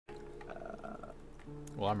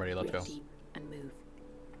Well, I'm ready. Let's go. Deep and move.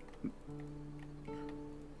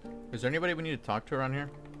 Is there anybody we need to talk to around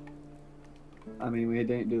here? I mean, we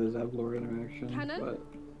didn't do the Zevlor interaction, Cannon? but...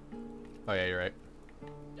 Oh yeah, you're right.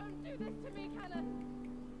 Don't do this to me, Cannon!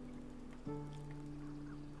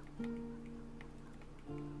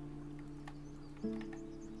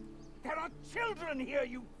 There are children here,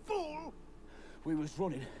 you fool! We was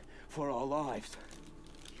running for our lives.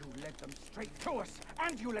 You led them straight to us,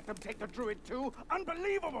 and you let them take the druid too?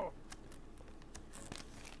 Unbelievable!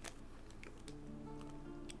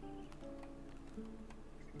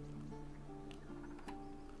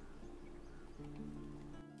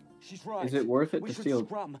 She's right. Is it worth it We to should steal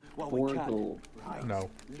scram while 4 we can. gold? Right. No.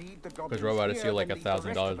 Lead the Because goblins we're about to here, steal like then lead the rest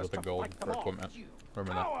 $1,000 of us worth to of gold fight them for off. equipment. You For a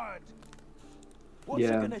minute. coward! What's it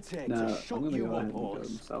Yeah, gonna take no, to I'm shut gonna you go up, ahead and go horse?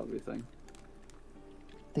 and sell everything.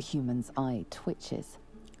 The human's eye twitches.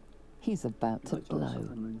 He's about to Like, oh, blow.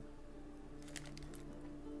 something.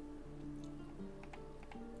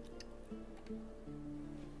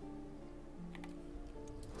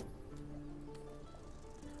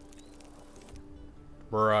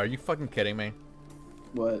 Bruh, are you fucking kidding me?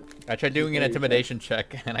 What? I tried doing an Yeah, you intimidation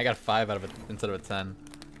check and I got a 5 out of it instead of a 10.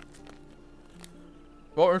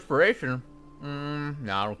 Well, inspiration?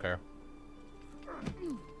 Nah, I don't care.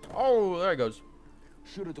 Oh, there it goes.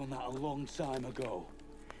 Should have done that a long time ago.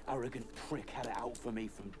 Arrogant prick had it out for me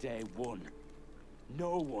from day one.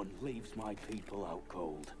 No one leaves my people out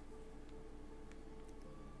cold.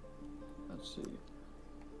 Let's see.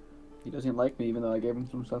 He doesn't like me even though I gave him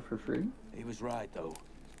some stuff for free? He was right, though.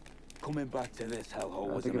 Coming back to this hellhole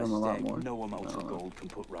I was think a give him a lot mistake more. no amount of No. gold can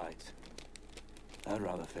put right. I'd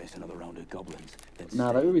rather face another round of goblins than Nah,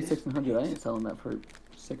 stay that would be in this 1600. I pit. ain't selling that for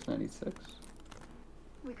 696.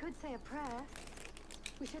 We could say a prayer.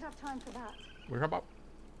 We should have time for that. We're talking about.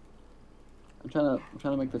 I'm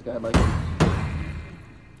trying to make this guy like me.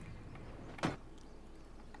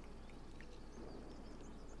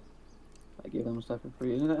 I gave him stuff for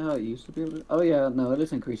free. Isn't that how it used to be? Oh yeah, no, it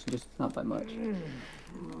is increasing, just not by much.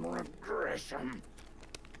 Regression.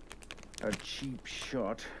 A cheap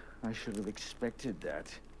shot. I should have expected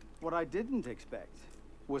that. What I didn't expect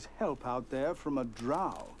was help out there from a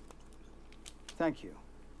drow. Thank you.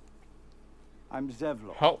 I'm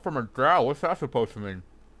Zevlor. Help from a drow? What's that supposed to mean?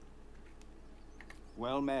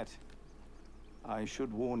 Well met. I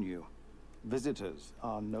should warn you, visitors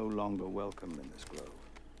are no longer welcome in this grove.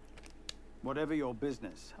 Whatever your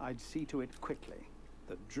business, I'd see to it quickly.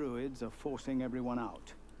 The druids are forcing everyone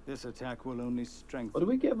out. This attack will only strengthen... What did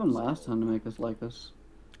we give him last time to make us like us?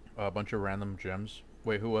 A bunch of random gems.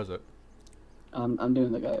 Wait, who was it? I'm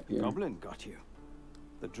doing the guy up here. Goblin got you.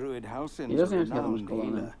 The druid house He is a doesn't actually have much renowned gold on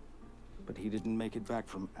him. healer, but he didn't make it back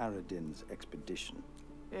from Aradin's expedition.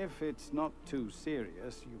 If it's not too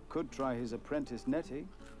serious, you could try his apprentice Nettie.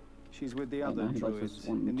 She's with the Right other now he likes druids this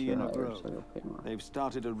one in the tier inner higher, grove. so he'll pay more. They've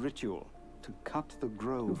started a ritual to cut the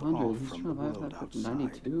grove 200, off he's from trying the to buy world that for outside.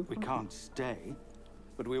 92? We Fuck. can't stay,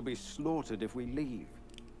 but we'll be slaughtered if we leave.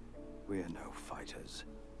 We're no fighters.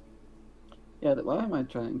 Yeah, why am I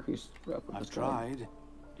trying to increase rep with I've this guy? tried.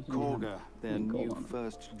 He doesn't have Kolga, their any gold new on him.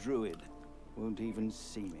 first druid, won't even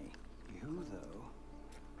see me. You, though...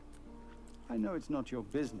 I know it's not your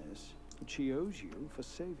business, but she owes you for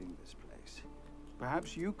saving this place.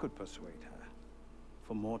 Perhaps you could persuade her.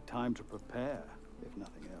 For more time to prepare, if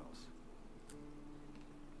nothing else.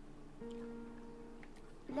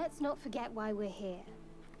 Let's not forget why we're here.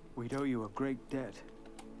 We'd owe you a great debt.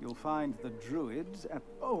 You'll find the druids at...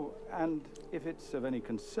 Oh, and if it's of any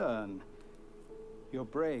concern, you're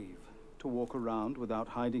brave to walk around without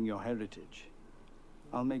hiding your heritage.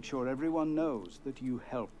 I'll make sure everyone knows that you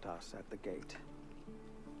helped us at the gate.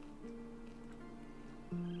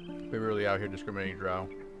 We really out here discriminating drow.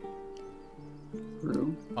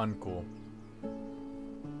 True. Uncool.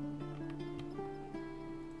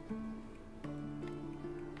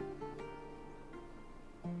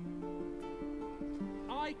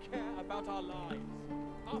 I care about our lives,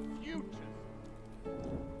 our futures.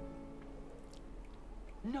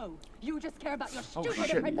 No, you just care about your Oh, stupid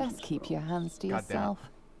shit. apprentice. Best keep your hands to God damn it. yourself.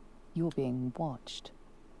 You're being watched.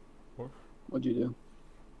 What'd you do?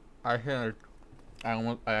 I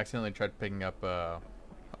accidentally tried picking up a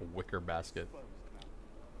wicker basket.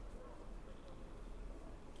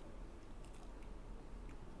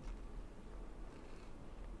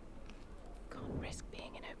 Can't risk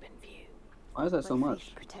being in open view. Why is that so My much?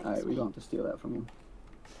 faith protects Alright, we me. don't have to steal that from him.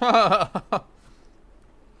 What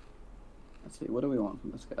Let's see, what do we want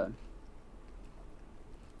from this guy?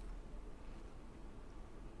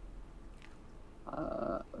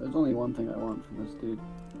 There's only one thing I want from this dude.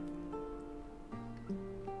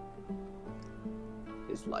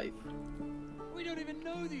 is life. We don't even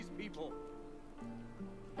know these people.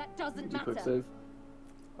 That doesn't Did you quick matter. save?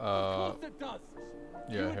 Of course it does.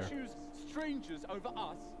 Yeah, You would here. choose strangers over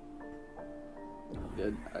us.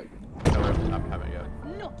 Did I? I haven't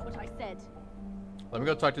yet. Not what I said. Let me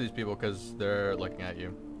go talk to these people because they're looking at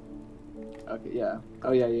you. Okay, yeah.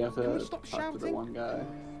 Oh yeah, you have to Can we stop talk to the shouting? one guy.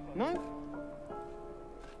 No?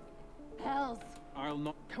 Hells. I'll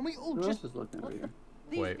not. Can we all Who just... else is looking over here?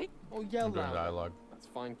 These Wait. people. Or yell I'm doing louder? dialogue. That's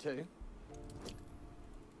fine too.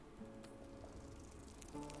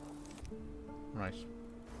 Nice.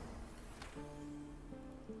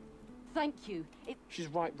 Thank you. She's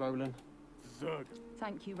right, Roland. Zerg.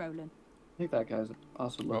 Thank you, Roland. I think that guy's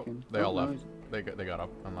also Oh, looking. they all no, left. They got up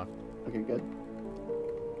and left. Okay, good.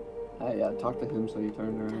 Yeah, talk to him so you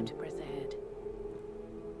turned Time around. to press ahead.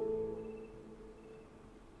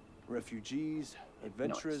 Refugees,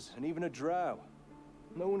 adventurers, Nice. and even a drow.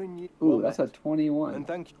 No one in you. Ooh, that's a 21. And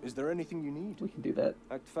thank you. Is there anything you need? We can do that.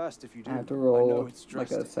 Act fast if you do. I have to I roll know it's like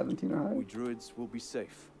drastic. a 17 or higher. We druids will be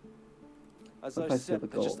safe. As What if I I said said, the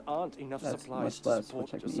there just gold? aren't enough That's supplies much to less, support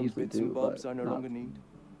which I can just some easily bits and do, bobs but I no not- longer need.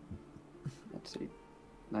 Let's see.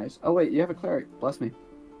 Nice. Oh wait, you have a cleric. Bless me.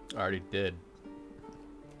 I already did.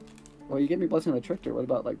 Well, you gave me blessing of the trickster. What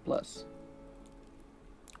about like bless?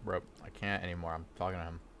 Bro, I can't anymore. I'm talking to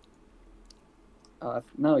him.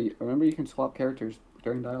 No. Remember, you can swap characters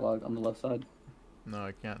during dialogue on the left side. No,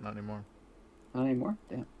 I can't. Not anymore. Not anymore.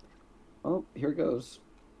 Damn. Oh, here goes.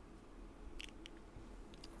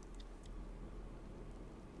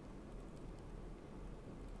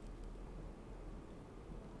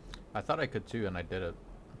 I thought I could too, and I did it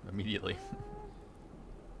immediately.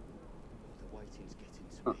 The waiting's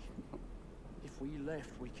getting to me. If we left,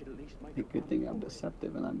 we could at least make A good thing I'm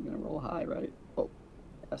deceptive and I'm gonna roll high, right? Oh,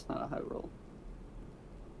 that's not a high roll.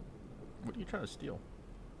 What are you trying to steal?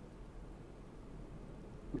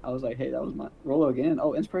 I was like, hey, that was my roll again.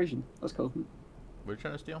 Oh, inspiration. Let's go. What are you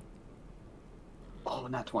trying to steal? Oh,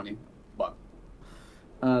 not 20. But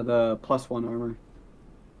the +1 armor.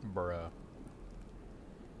 Bruh.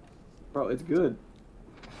 Bro, it's good.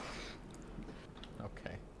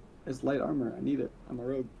 Okay. It's light armor. I need it. I'm a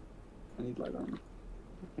rogue. I need light armor.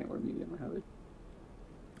 I can't wear medium or heavy.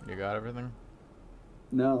 You got everything?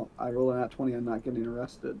 No, I roll an at 20. I'm not getting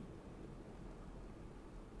arrested.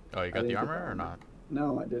 Oh, you I got the didn't get armor the or not?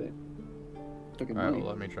 No, I didn't. Took it Alright, money. well,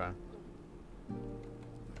 let me try.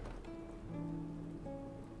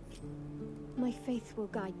 My faith will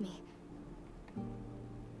guide me.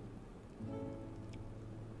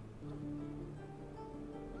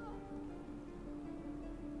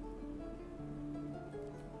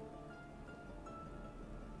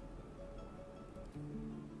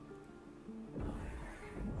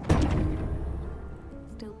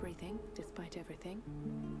 Still breathing, despite everything.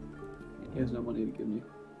 He has no money to give me.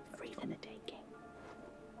 Free for the taking.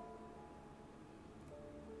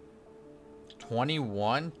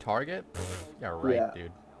 21 target? Pfft, yeah, right, Yeah.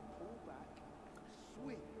 dude.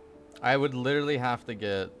 I would literally have to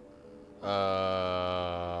get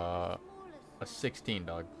a 16,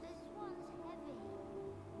 dog.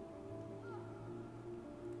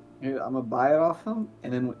 Here, I'm gonna buy it off him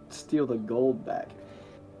and then steal the gold back.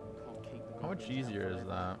 How much easier is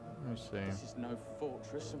that? Let me see. This is no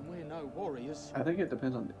fortress, and we're no warriors. I think it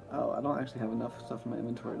depends on. Oh, I don't actually have enough stuff in my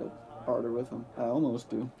inventory to barter with him. I almost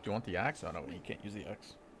do. Do you want the axe? Oh no, you can't use the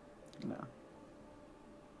axe. No.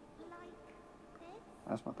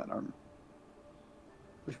 I just want that armor.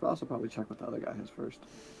 We should also probably check what the other guy has first.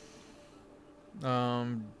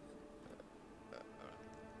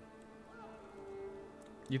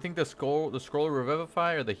 You think the scroll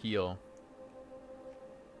revivify or the heal?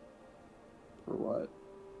 For what?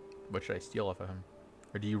 What should I steal off of him?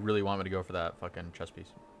 Or do you really want me to go for that fucking chest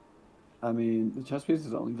piece? I mean, the chest piece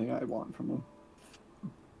is the only thing I want from him.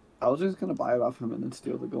 I was just gonna buy it off him and then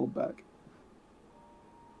steal the gold back.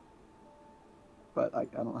 But I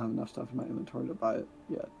don't have enough stuff in my inventory to buy it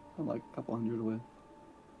yet. I'm like a couple hundred away.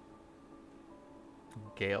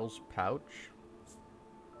 Gale's pouch?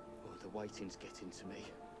 Oh, the waiting's getting to me.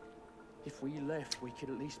 If we left, we could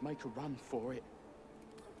at least make a run for it.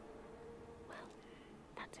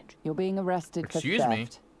 That's interesting. You're being arrested Excuse for me?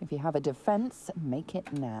 theft. If you have a defense, make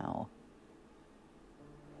it now.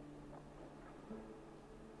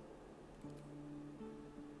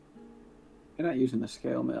 You're not using the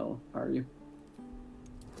scale mill, are you?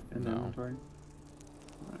 In the No. inventory?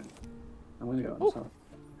 Alright. I'm gonna go Ooh. inside.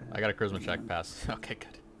 I got a charisma check pass. Okay,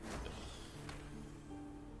 good.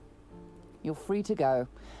 You're free to go.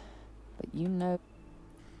 But you know...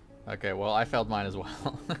 Okay, well, I failed mine as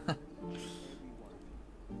well.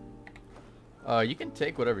 You can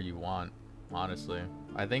take whatever you want. honestly.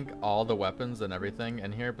 I think all the weapons and everything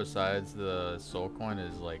in here besides the soul coin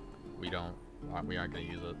is like we aren't gonna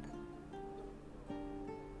use it.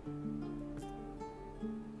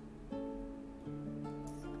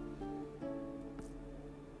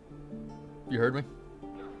 You heard me?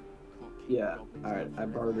 Yeah. All right. I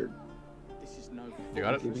bartered. This is no You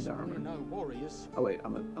got it? Give me the armor. no warriors. Oh wait,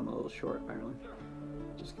 I'm a little short apparently.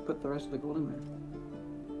 Just put the rest of the gold in there.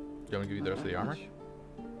 Do you want me to give you the rest of the armor?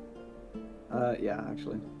 Yeah,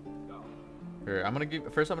 actually. Here, I'm gonna give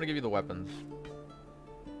you the weapons.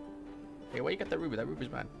 Hey, why you got that ruby? That ruby's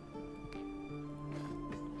mine.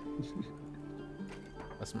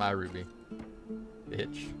 That's my ruby.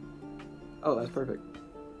 Bitch. Oh, that's perfect.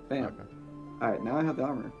 Bam. Okay. All right, now I have the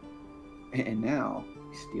armor, and now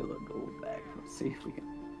we steal a gold bag. Let's see if we can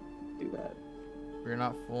do that. We're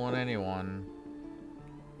not fooling anyone.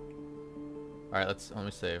 All right, let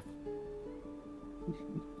me save.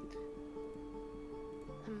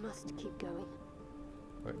 I must keep going.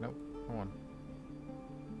 Wait, nope. Come on.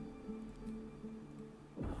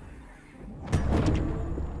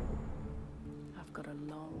 I've got a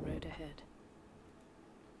long road ahead.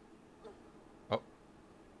 Oh.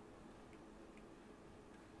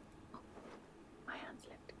 My hand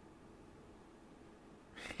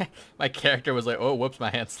slipped. My character was like, "Oh, whoops, my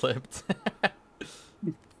hand slipped." From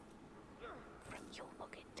your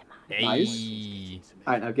pocket to mine. Hey.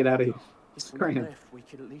 All right, now get out of here. If we Scram. left, we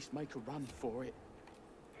could at least make a run for it.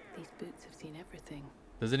 These boots have seen everything.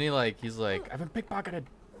 Doesn't he he's like, I've been pickpocketed.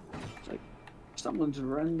 It's like someone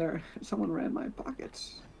ran my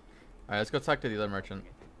pockets. All right, let's go talk to the other merchant.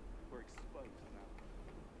 We're exposed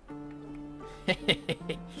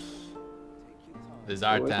now. This is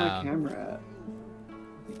our Where's my town. camera at?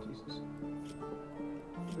 Jesus.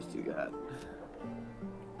 Just do that.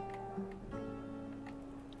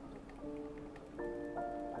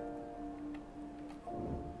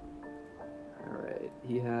 Alright,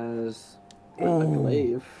 he has a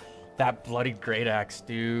glaive. That bloody great axe,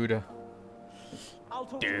 dude. I'll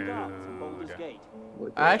talk to the guards at Baldur's Gate.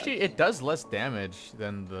 What Actually, the- it does less damage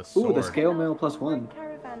than the sword. Ooh, the scale mail +1.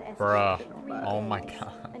 Bruh. bad. Oh my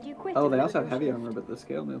god. Oh, they also have heavy armor, but the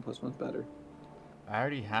scale mail +1's better. I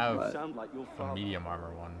already have What? Sound like your a father. medium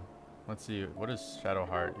armor one. Let's see. What does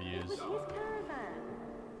Shadowheart use?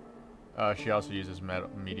 She also uses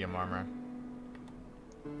medium armor.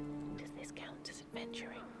 Does this count as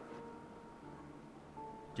adventuring?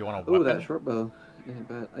 Do you want a Ooh, weapon? that short bow. Ain't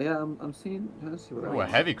bad. Yeah, I'm seeing. Let's see what I Ooh, a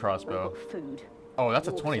want. heavy crossbow. Food. Oh, that's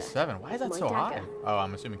a Water. 27. Why is that My so high? dagger. Oh,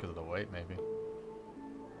 I'm assuming because of the weight, maybe.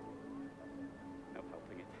 No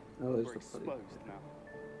helping it. Oh, there's We're the bloody. exposed now.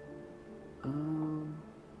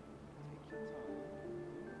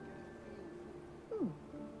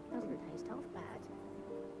 Doesn't taste half bad.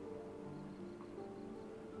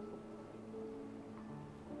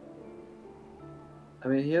 I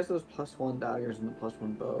mean, he has those +1 daggers and the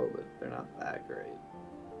 +1 bow, but they're not that great.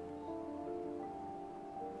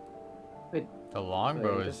 Wait, The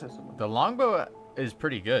longbow Wait, is this has some- the longbow is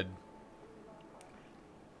pretty good.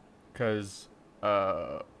 Cause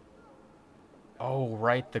oh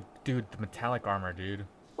right, the metallic armor, dude.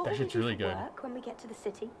 What That will we shit's do really for good. work when we get to the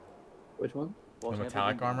city? which one? The Whatever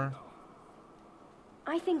metallic you armor. want.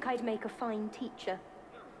 I think I'd make a fine teacher,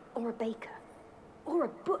 or a baker, or a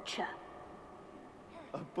butcher.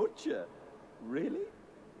 A butcher? Really?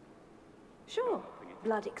 Sure,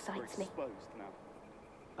 blood We're excites me. exposed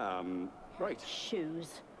now. Right.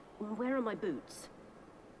 Shoes. Where are my boots?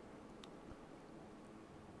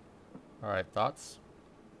 All right, thoughts?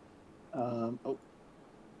 Oh,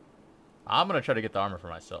 I'm gonna try to get the armor for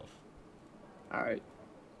myself. all right.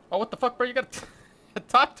 Oh, what the fuck, bro? You gotta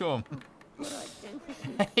talk to him. What do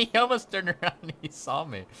I do? He almost turned around and he saw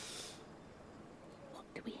me. What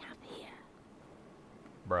do we have here?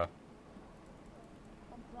 Bruh.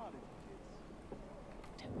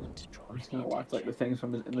 Don't want to draw I'm just any gonna watch like the things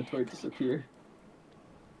from his inventory disappear.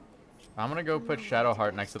 I'm gonna go put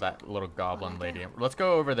Shadowheart next to that little goblin lady. Let's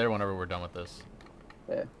go over there whenever we're done with this.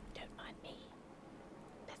 Yeah. Don't mind me.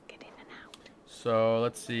 Let's get in and out. So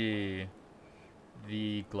let's see.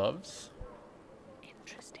 The gloves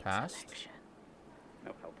Interesting passed. selection.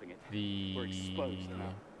 No helping it. The We're exposed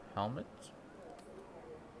now. helmet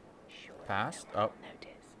Sure passed. no one Oh, will notice.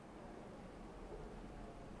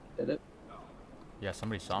 Did it? yeah,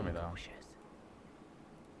 somebody saw me though. Cautious.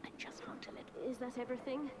 I just want a little. Is that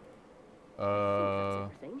everything? Uh,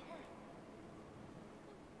 That's everything.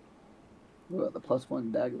 What about the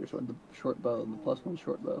 +1 daggers or the short bow and the +1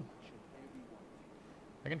 short bow?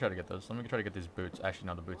 I can try to get those. Let me try to get these boots. Actually,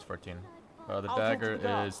 no, the boots 14. The I'll talk dagger to the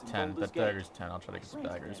guards is in 10. Baldur's That Gate. dagger's 10. I'll try to get the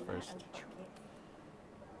daggers first.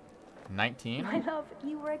 19? My love,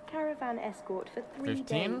 you were a caravan escort for 3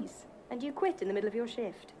 15? days. And you quit in the middle of your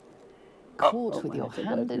shift. Caught with your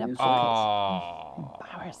hand in a pocket. Oh.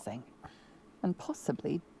 Embarrassing. And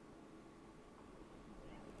possibly...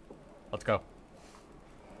 Let's go.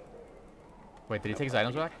 Wait, did he take his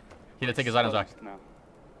items back? He didn't take his items back. No.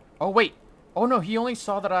 Oh, wait. Oh, no, he only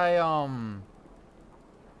saw that I,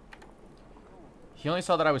 He only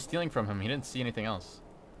saw that I was stealing from him. He didn't see anything else.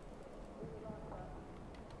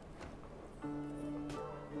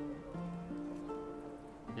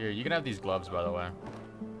 Here, you can have these gloves, by the way.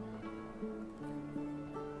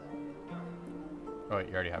 Oh, wait,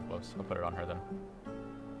 you already have gloves. I'll put it on her then.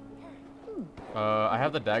 I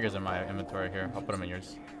have the daggers in my inventory here. I'll put them in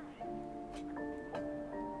yours.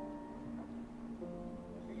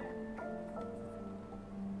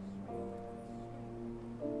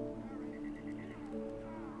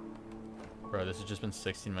 Bro, this has just been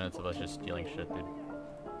 16 minutes of us just stealing shit, dude.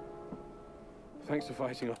 Thanks for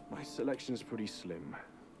fighting off. My selection's pretty slim.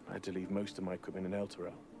 I had to leave most of my equipment in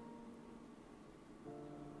Elturel.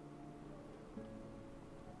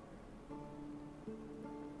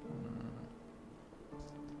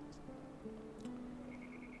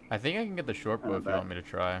 I think I can get the short bow if you want me to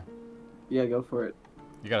try. Yeah, go for it.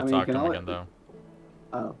 You gotta talk to him again, though.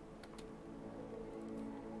 Oh.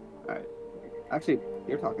 Alright. Actually,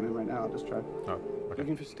 you're talking to him right now. I'll just try. Oh, okay.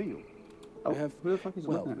 Looking for steel? Oh, I have, who the fuck is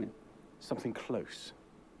looking at me? something close.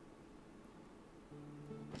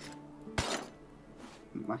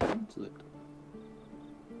 My hand's licked.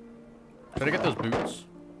 Should I get those boots?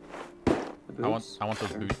 The boots? I want those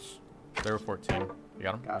Sure. boots. They were 14. You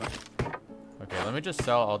got them? Got him. Okay, let me just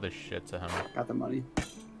sell all this shit to him. Got the money.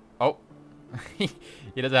 Oh. He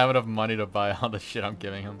doesn't have enough money to buy all the shit I'm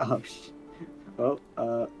giving him. Oh, shit.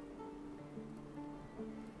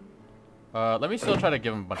 Oh, let me still try to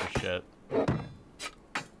give him a bunch of shit.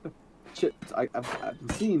 shit. I've been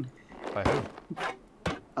seen. By who? I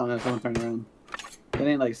don't know, someone turned around. They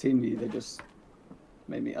didn't, like, see me. They just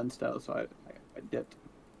made me unstealth, so I dipped.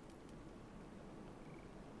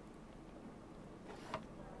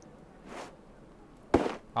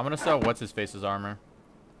 I'm gonna sell what's-his-face's armor.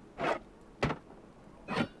 The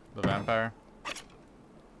vampire.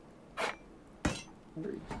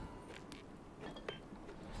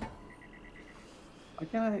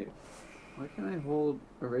 Why can't I hold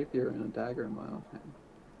a rapier and a dagger in my offhand?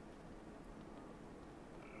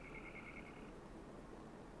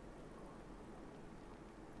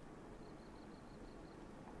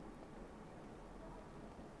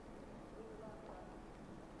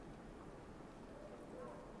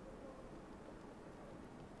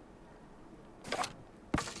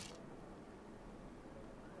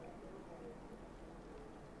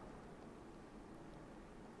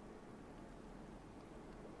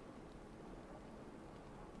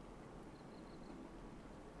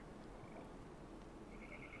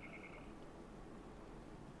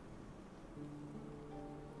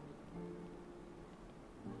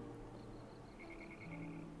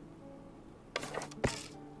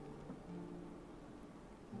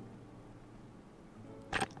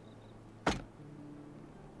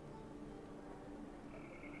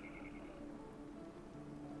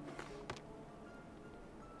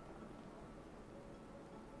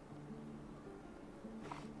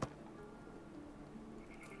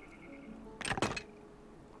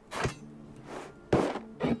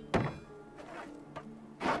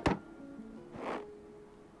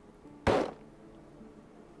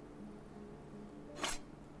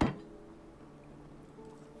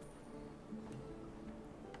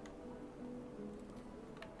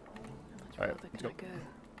 Alright, let's go.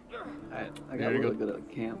 I got really good at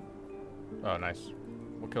camp. Oh, nice.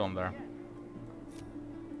 We'll kill him there.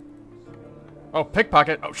 Oh,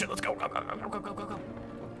 pickpocket! Oh shit, let's go! Go, go, go, go, go, go, go!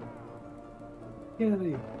 Get out of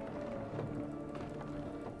here. Is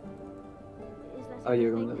that Oh,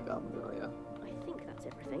 you're everything? going to the Goblin Girl, yeah. I think that's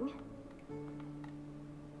everything.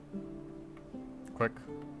 Quick.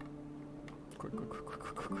 Quick, quick, quick, quick,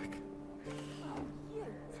 quick, quick, quick. You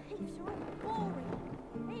thieves are all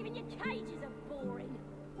boring. Even your cages are boring.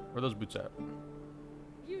 Where are those boots at?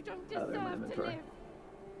 You don't They're in my deserve to inventory. live.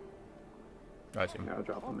 Oh, I see him. Yeah, I'll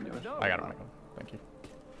drop them anyway. I got him, Michael. Thank you.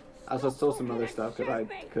 I also stole some other stuff because I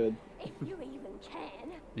could. If you even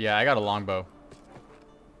can. Yeah, I got a longbow.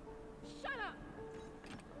 Shut up.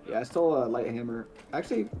 Yeah, I stole a light hammer.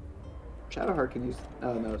 Actually, Shadowheart can use.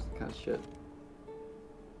 Oh no, it's kind of shit.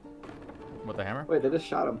 With the hammer? Wait, they just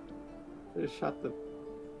shot him. They just shot the.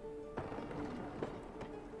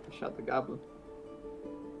 They shot the goblin.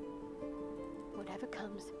 Whatever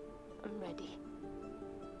comes, I'm ready.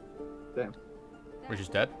 Damn. Which is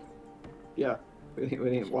dead? Yeah. We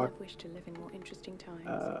didn't Should walk have wished to live in more interesting times.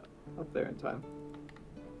 up there in time.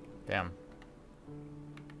 Damn.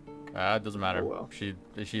 It doesn't matter. Oh, well.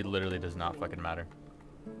 She literally does not fucking matter.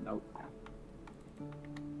 Nope.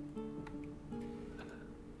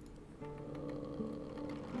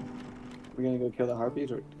 We're gonna go kill the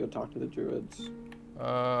harpies or go talk to the druids? Let's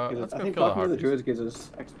I go think kill the talking to the harpies. druids gives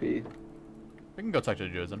us XP. We can go talk to the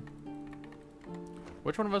druids then.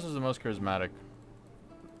 Which one of us is the most charismatic?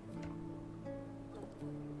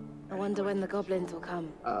 I wonder when the goblins will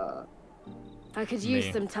come. I could Me.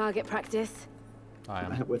 use some target practice. I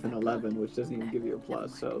am. With an 11, which doesn't even give you a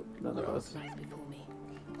plus, so none of us.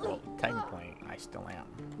 Well, technically, I still am.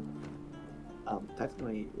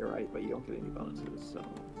 Technically, you're right, but you don't get any bonuses, so.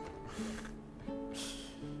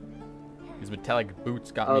 These metallic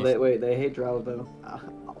boots got Oh, me. they hate drow though.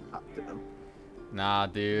 I'll talk to them. Nah,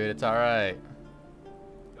 dude, it's alright.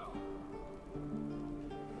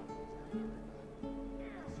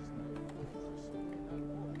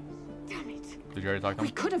 Damn it. Did you already talk to We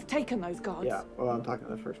him? could have taken those guards. Yeah, well, I'm talking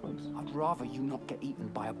to the first ones. I'd rather you not get eaten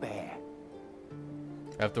by a bear.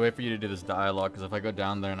 I have to wait for you to do this dialogue, because if I go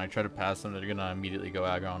down there and I try to pass them, they're gonna immediately go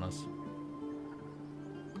aggro on us.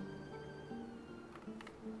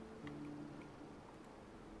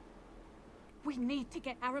 We need to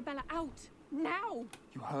get Arabella out. Now.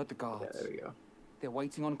 You heard the guards. Yeah, there we go. They're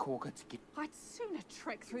waiting on Corker to get... I'd sooner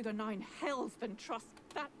trek through the 9 hells than trust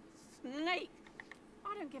that snake.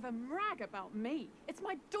 I don't give a rag about me. It's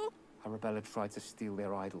my dog. Arabella tried to steal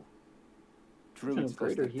their idol. Druids Druids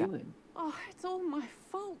greater lost their healing. Oh, it's all my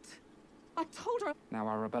fault. I told her. Now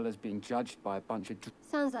Arabella's being judged by a bunch of...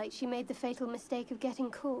 Sounds like she made the fatal mistake of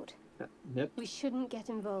getting caught. Yep, We shouldn't get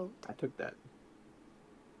involved. I took that.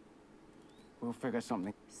 We'll figure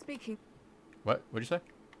something. Speaking. What? What'd you say?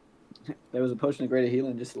 There was a potion of greater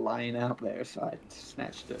healing just lying out there, so I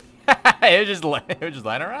snatched it. it was just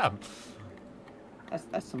lying around.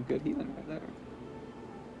 That's some good healing right there.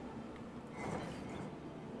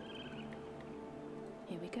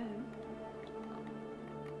 Here we go.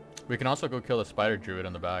 We can also go kill the spider druid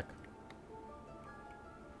in the back.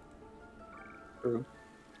 True.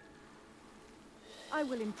 I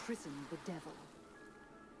will imprison the devil.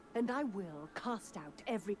 And I will cast out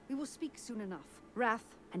every... We will speak soon enough. Wrath,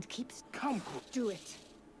 and keep... Come, do it.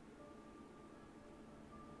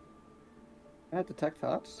 I detect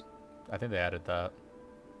thoughts. I think they added that.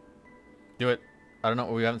 Do it. I don't know.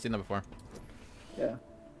 We haven't seen that before. Yeah.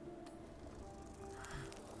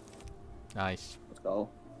 Nice. Let's go.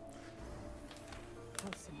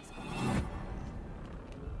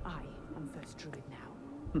 I am first druid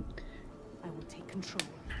now. I will take control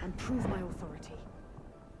and prove my authority.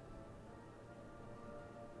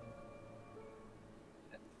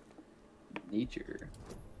 Nature.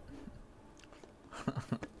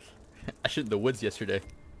 I shit in the woods yesterday.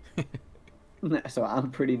 So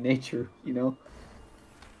I'm pretty nature, you know?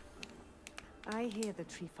 I hear the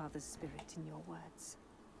Tree Father's spirit in your words.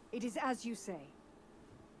 It is as you say.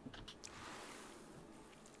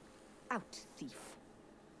 Out, thief.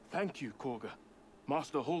 Thank you, Korga.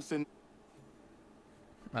 Master Halsin.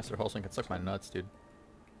 Master Holson can suck my nuts, dude.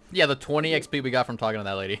 Yeah, the 20 XP we got from talking to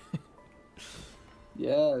that lady.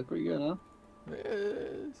 Yeah, it's pretty good, huh?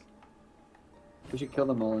 Yes. We should kill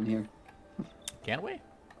them all in here. Can we?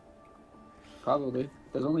 Probably.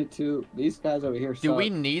 There's only two. These guys over here. Do we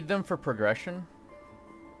need them for progression?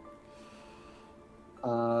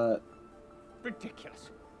 Ridiculous.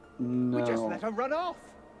 No. We just let her run off.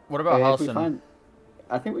 What about Hey, if we Halson? find-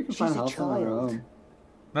 I think we can find Halson on our own.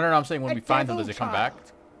 No, I'm saying when we find them, does it come back?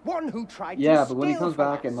 One who tried Yeah, to but when he steal comes from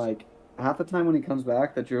back us. and like half the time when he comes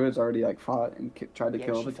back, the druids already like fought and tried to Yet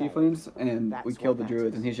kill she the failed. tieflings, and That's we what killed the druids,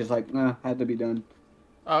 matters. and he's just like, nah, had to be done.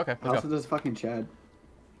 Oh, okay. Let's Halson go. does fucking Chad.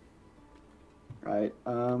 Right.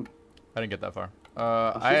 I didn't get that far.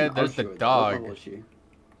 Oh, she's an There's the Archdruid. What dog. level is she?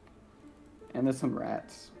 And there's some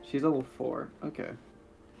rats. She's level 4. Okay.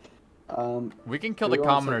 We can kill do the we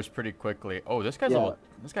also- commoners pretty quickly. Oh, this guy's Yeah. level.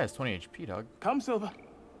 This guy's 20 HP, dog. Come, Silver.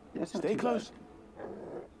 Yeah, it's not Stay too close.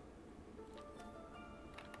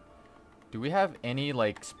 Do we have any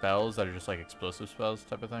like spells that are just like explosive spells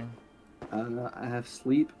type of thing? I have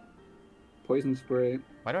sleep, poison spray.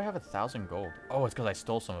 Why do I have 1,000 gold? Oh, it's because I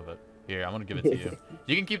stole some of it. Here, I'm gonna give it to you.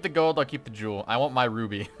 You can keep the gold. I'll keep the jewel. I want my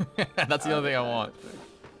ruby. That's the only thing I want.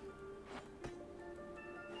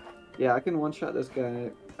 Yeah, I can one-shot this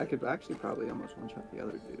guy. I could actually probably almost one-shot the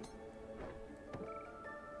other dude.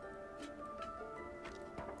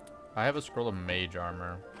 I have a scroll of mage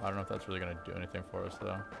armor. I don't know if that's really gonna do anything for us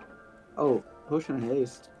though. Oh, potion of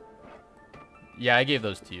haste. Yeah, I gave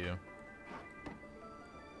those to you.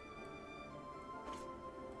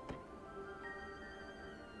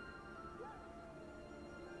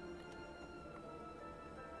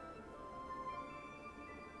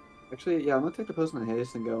 Actually, yeah, I'm gonna take the potion of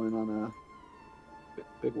haste and go in on a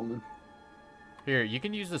big woman. Here, you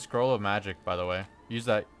can use the scroll of magic, by the way. Use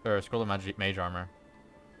that, or scroll of magic mage armor.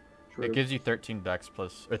 True. It gives you 13 dex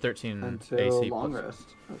plus, or 13 Until AC long plus.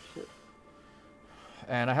 rest. Oh shit.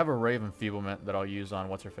 And I have a Rave Enfeeblement that I'll use on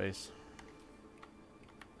what's her face.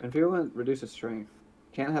 Enfeeblement reduces strength.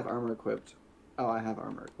 Can't have armor equipped. Oh, I have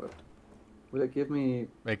armor equipped. Would it give me?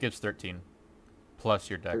 It gives 13 plus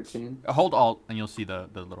your dex. 13. Hold Alt and you'll see the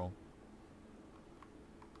little.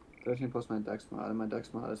 13 plus my dex mod, and my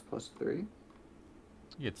dex mod is +3.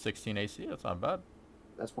 You get 16 AC. That's not bad.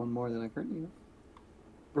 That's one more than I currently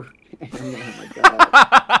have. I'm gonna have my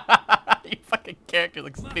dad. You fucking character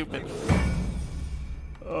looks stupid.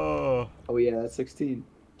 Oh. Oh yeah, that's 16.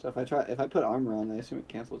 So if I put armor on, I assume it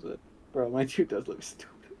cancels it. Bro, my dude does look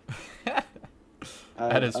stupid.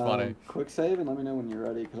 That is funny. Quick save and let me know when you're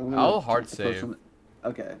ready. Cause I'm gonna I'll hard drink the save. potion.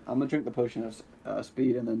 Okay, I'm gonna drink the potion of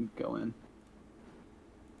speed and then go in.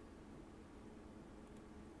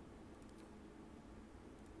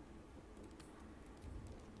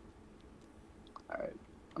 Alright,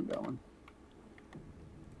 I'm going.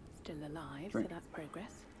 Still alive, Drink. so that's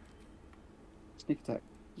progress. Sneak attack.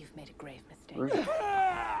 You've made a grave mistake.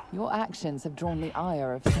 Right. Your actions have drawn the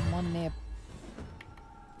ire of someone near.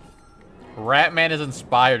 Ratman is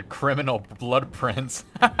inspired criminal blood prince.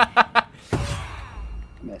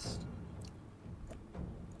 Missed.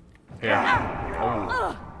 Here.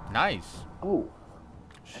 Oh. Nice. Oh.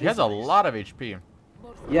 She has a lot of HP.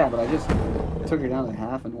 Yeah, but I just took her down to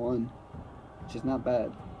half and won. Which is not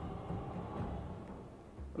bad.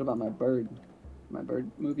 What about my bird? My bird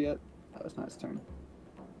move yet? That was not its turn.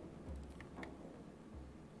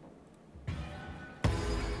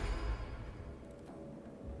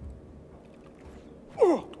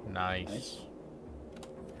 Nice.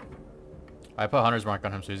 I put Hunter's Mark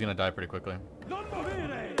on him, so he's gonna die pretty quickly.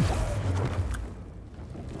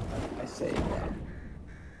 I saved that.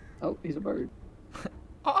 Oh, he's a bird.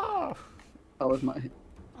 Oh! That was my...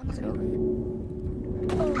 Let's go.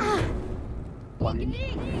 Blind.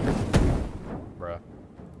 Bruh.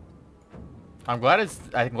 I'm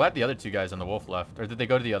glad the other two guys on the wolf left. Or did they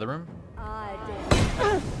go to the other room?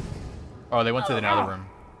 Oh, they went to the other room.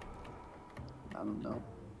 I don't know.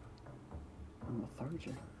 I'm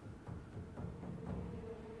lethargic.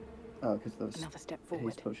 Oh, because those Another step forward.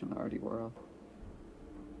 haste potion already wore off.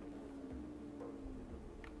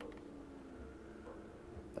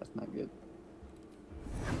 That's not good.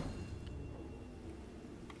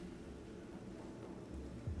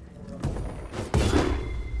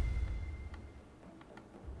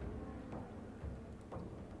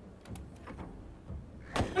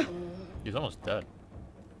 He's almost dead.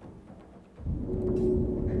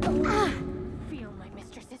 Feel my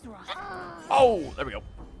mistress's wrath. Oh, there we go.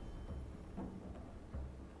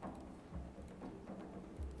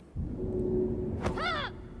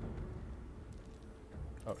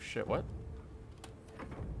 Oh shit, what?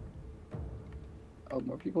 Oh,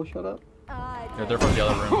 more people showed up? Yeah, they're from the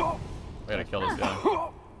other room. I gotta kill this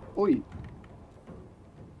guy. Oi!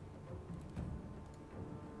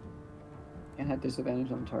 And had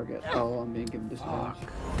disadvantage on target. Oh, I'm being given disadvantage.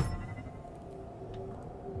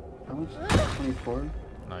 How much? 24?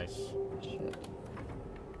 Nice. Shit.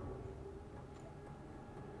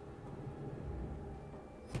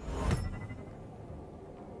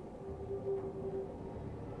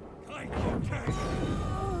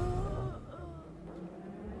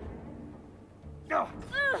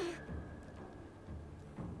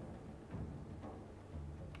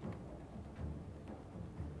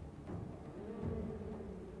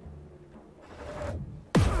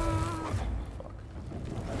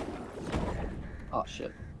 Oh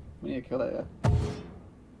shit. We need to kill that guy.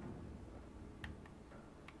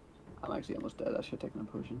 I'm actually almost dead. I should have taken a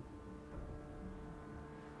potion.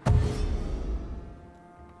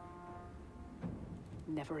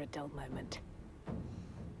 Never a dull moment.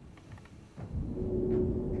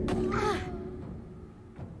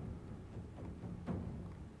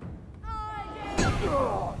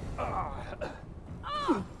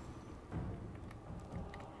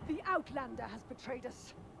 The Outlander has betrayed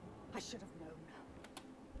us. I should have known.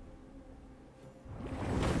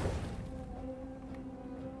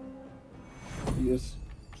 You just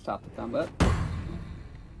stop the combat.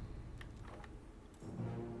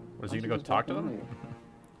 Was he gonna go talk to them?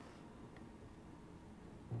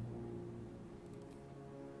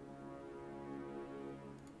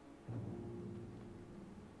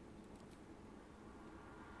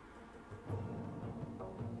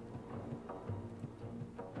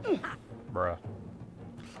 Bruh.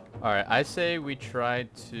 Alright, I say we try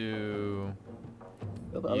to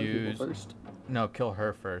Kill the other people use... first. No, kill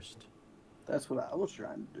her first. That's what I was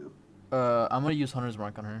trying to do. I'm gonna use Hunter's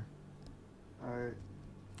Mark on her. Alright.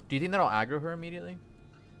 Do you think that'll aggro her immediately?